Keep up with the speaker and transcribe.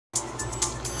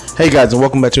Hey guys, and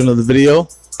welcome back to another video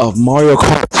of Mario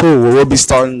Kart 2, where we'll be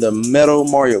starting the Metal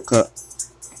Mario Kart.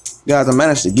 Guys, I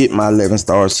managed to get my 11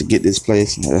 stars to get this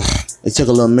place. It took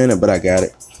a little minute, but I got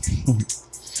it.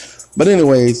 But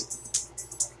anyways,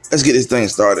 let's get this thing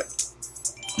started.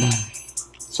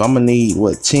 So I'm gonna need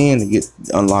what, 10 to get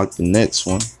unlock the next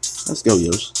one. Let's go,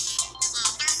 Yoshi.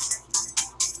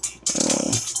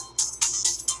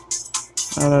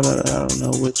 I don't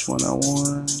know which one I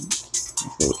want.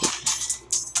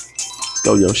 Let's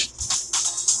go, Yoshi.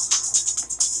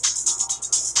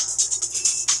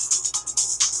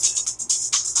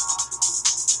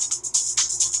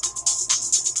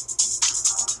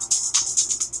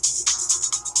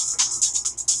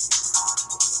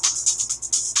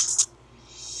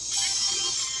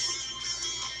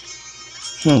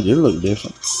 It look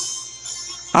different.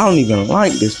 I don't even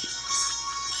like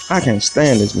this. I can't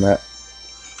stand this map.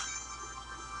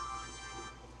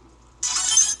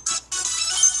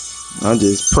 I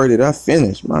just pray that I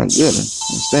finish. My goodness,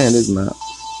 I can't stand this map.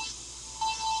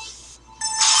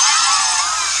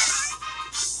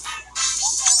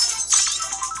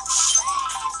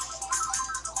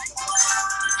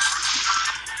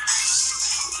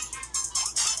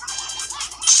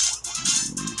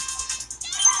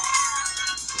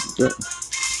 Good.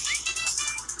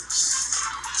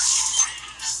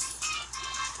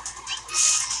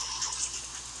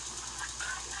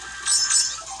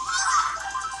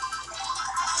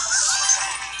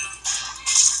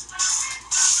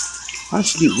 I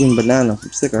should keep getting bananas.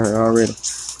 I'm sick of her already.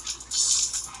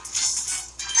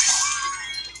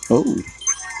 Oh.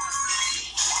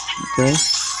 Okay.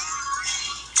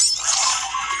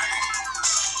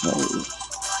 Oh.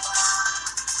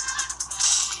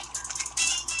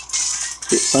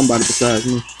 Hit somebody besides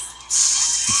me.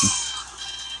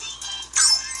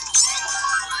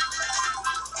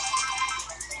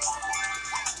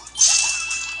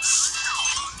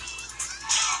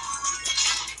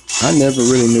 I never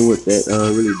really knew what that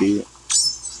really did.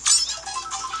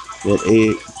 That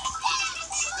egg.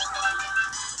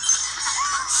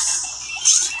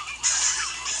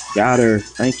 Got her.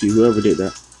 Thank you, whoever did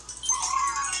that.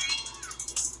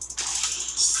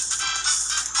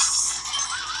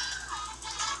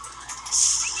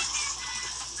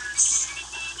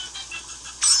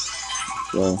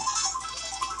 So.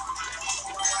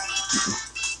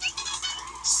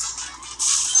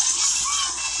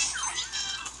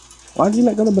 Why'd you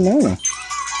let go of the banana?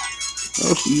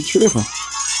 Oh, you tripping.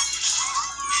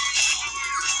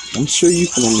 I'm sure you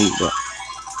finna need that.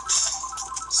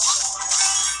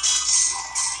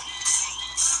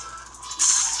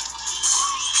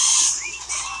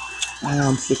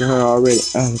 I'm sick of her already.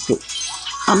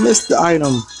 I missed the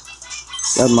item.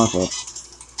 That's my fault.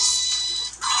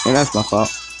 And that's my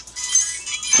fault.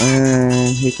 And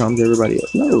here comes everybody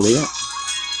else. No, Leah.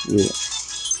 Yeah.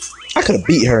 I could have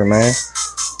beat her, man.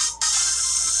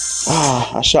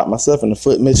 I shot myself in the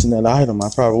foot missing that item. I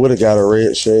probably would have got a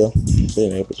red shell.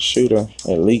 Being able to shoot her,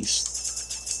 at least.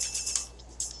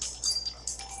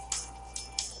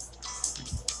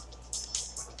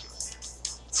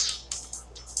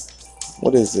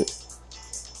 What is it?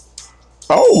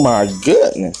 Oh my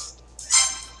goodness.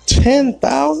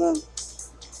 10,000?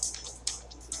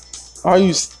 Are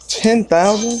you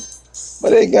 10,000? But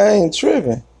that guy ain't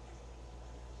tripping.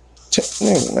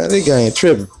 Man, that guy ain't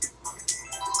tripping.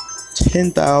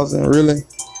 10,000, really?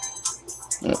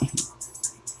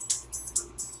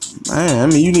 Man, I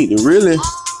mean, you need to really,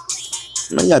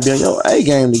 man, you gotta be on your A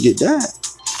game to get that.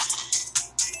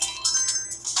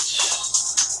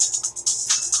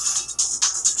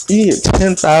 You get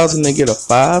 10,000 to get a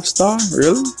 5-star,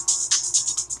 really?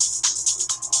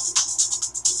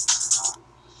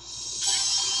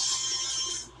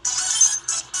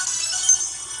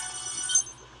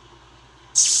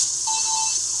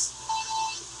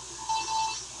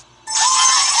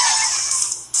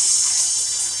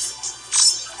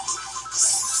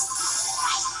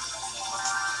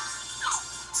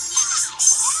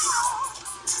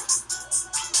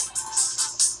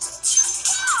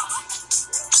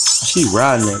 She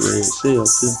riding that red shell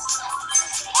too.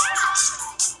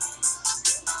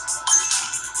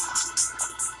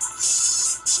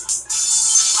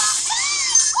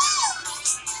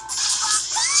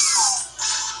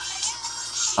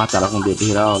 I thought I was gonna be able to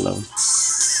hit all of them.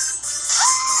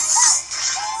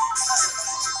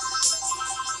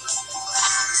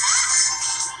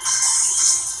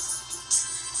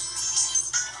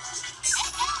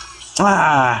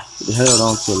 It held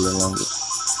on to a little longer.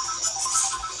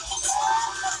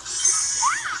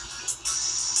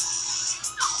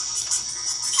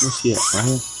 Where's she at? Right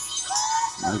here?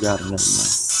 I got her, never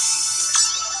mind.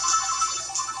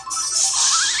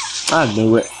 I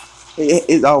knew it.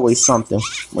 It's always something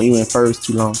when you in first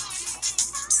too long.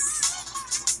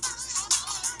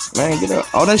 Man, get up.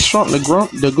 Oh, that shrunk the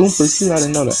Goompers too. I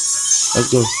didn't know that.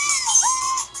 Let's go.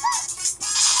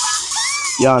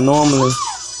 Y'all normally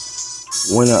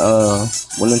when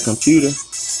the computer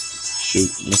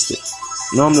missed it.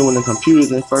 Normally when the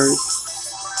computer's in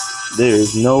first, there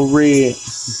is no red.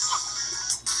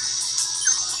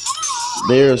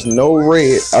 There's no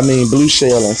red. I mean blue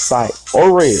shell in sight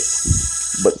or red.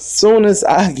 But soon as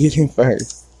I get in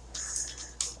first,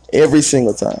 every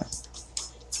single time,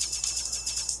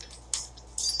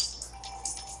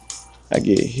 I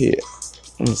get hit.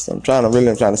 So I'm trying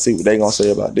to see what they gonna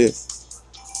say about this.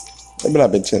 Maybe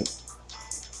I've been 10.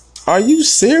 Are you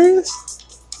serious?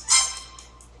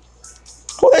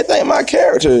 Who they think my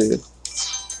character is?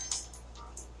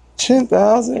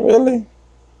 10,000, really?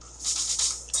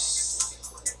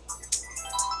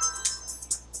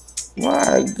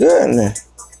 My goodness.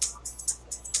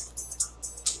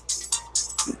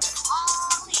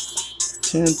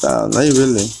 10,000. They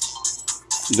really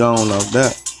gone off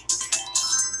that.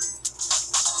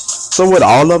 So what?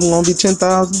 All of them gonna be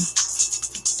 10,000?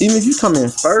 Even if you come in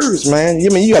first, man. You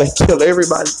mean you gotta kill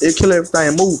everybody, kill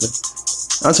everything moving.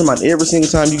 I'm talking about every single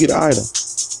time you get an item.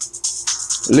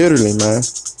 Literally, man.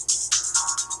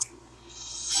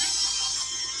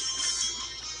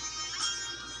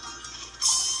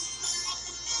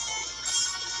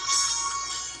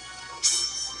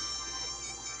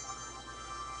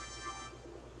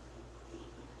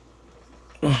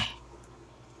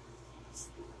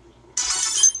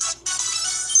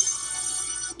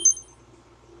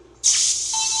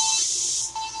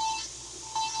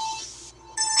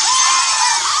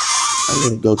 I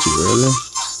didn't go too early.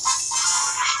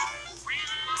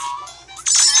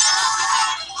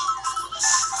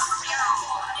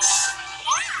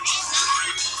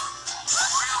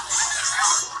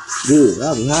 Good. I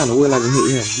was behind the wheel. I can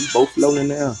hit him. We both floating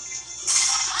now.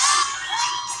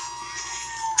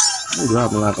 I'm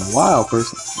driving like a wild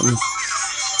person.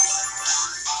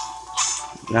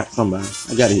 Got somebody.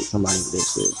 I gotta hit somebody with that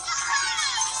shit.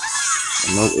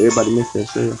 I know everybody missed that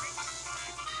shit.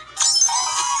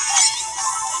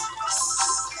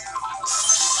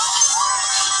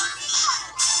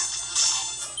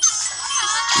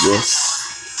 Yes.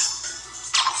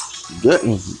 Good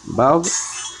one, Bowser.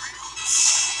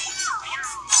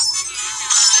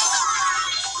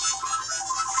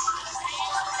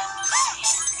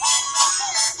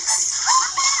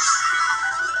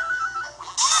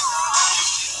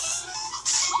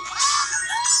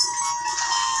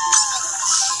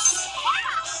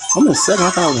 I'm in second. I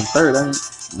thought I was in third. I ain't.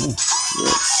 Yeah.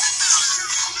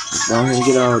 Let's go ahead and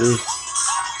get all this.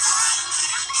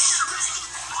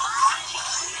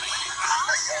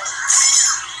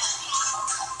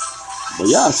 But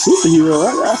y'all superhero,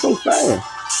 right? Y'all so fast.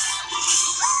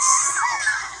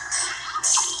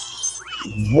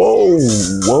 Whoa,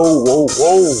 whoa, whoa,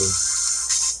 whoa.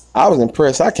 I was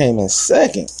impressed. I came in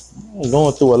second. I'm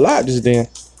going through a lot just then.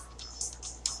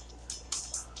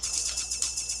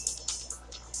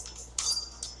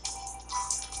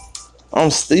 I'm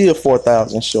still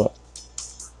 4,000 short.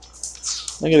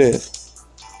 Look at this.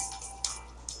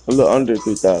 A little under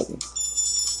 3,000.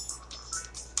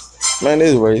 Man,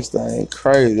 this race thing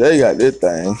crazy. They got this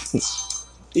thing.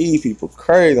 These people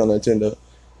crazy on Nintendo.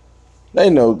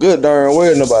 They know good darn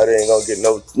well nobody ain't gonna get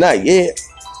no. Not yet.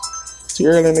 Too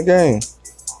early in the game.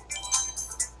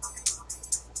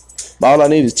 But all I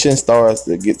need is 10 stars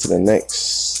to get to the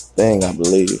next thing, I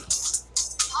believe.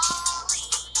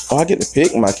 Oh, I get to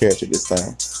pick my character this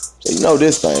time. So you know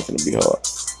this thing finna be hard.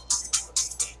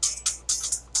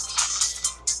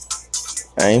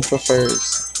 Aim for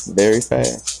first. Very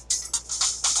fast.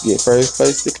 Get first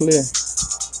place to clear.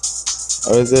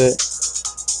 Or is it?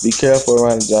 Be careful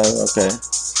around the giant. Okay.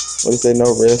 What is it?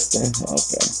 No resting.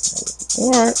 Okay.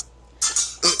 Alright.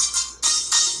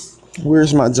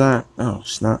 Where's my giant? Oh,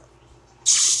 snap.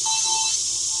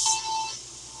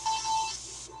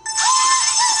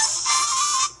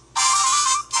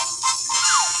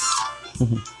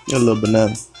 Get a little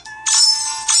banana.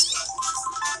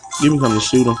 Give me something to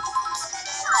shoot him.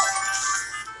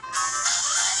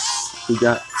 He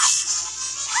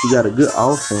got a good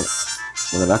offense,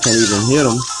 but I can't even hit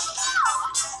him.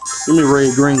 Give me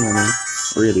red green on him.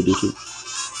 Red to do too.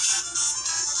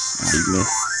 He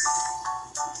missed.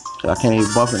 I can't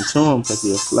even bump into him because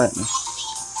he'll flat me.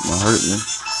 He'll hurt me.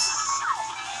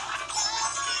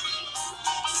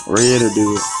 Red to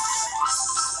do it.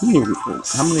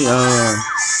 How many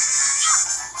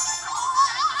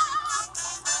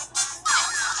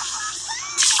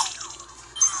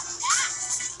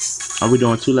are we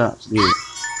doing 2 laps? Good.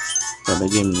 Thought they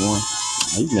gave me one.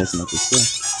 Oh, you messing up yourself.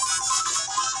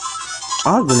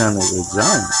 I've been down there with a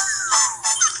giant.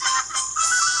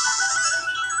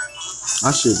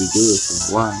 I should be good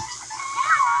for a while.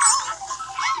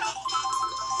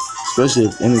 Especially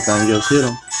if anything else hit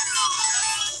him.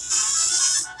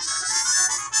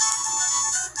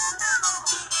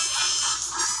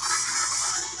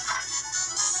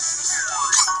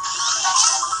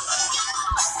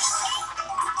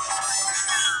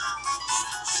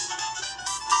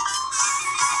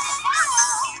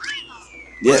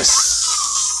 Yes.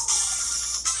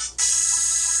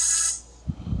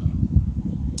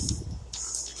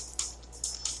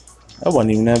 That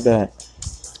wasn't even that bad.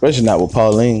 Especially not with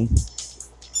Pauline.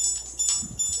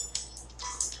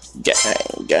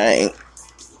 Gang.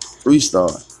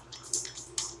 Restart.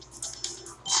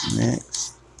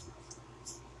 Next.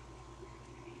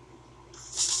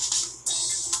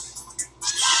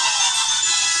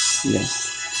 Yeah.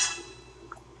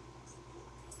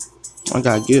 I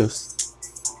got gifts.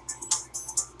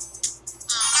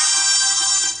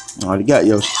 I already got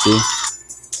Yoshi too.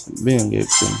 Ben gave it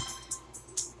to me.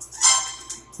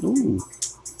 Ooh.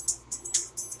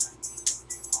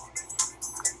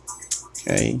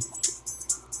 Okay.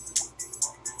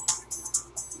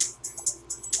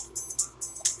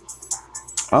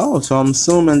 Oh, so I'm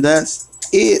assuming that's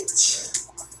it.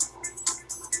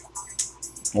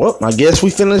 Well, I guess we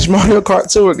finished Mario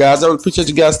Kart Tour, guys. I really appreciate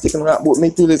you guys sticking around with me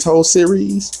through this whole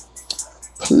series.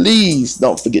 Please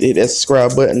don't forget to hit that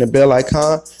subscribe button, the bell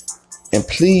icon. And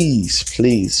please,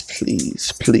 please,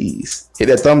 please, please hit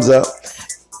that thumbs up.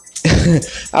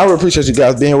 I really appreciate you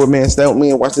guys being here with me and staying with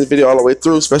me and watching this video all the way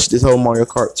through, especially this whole Mario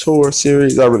Kart Tour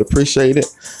series. I really appreciate it.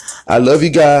 I love you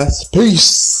guys.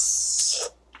 Peace.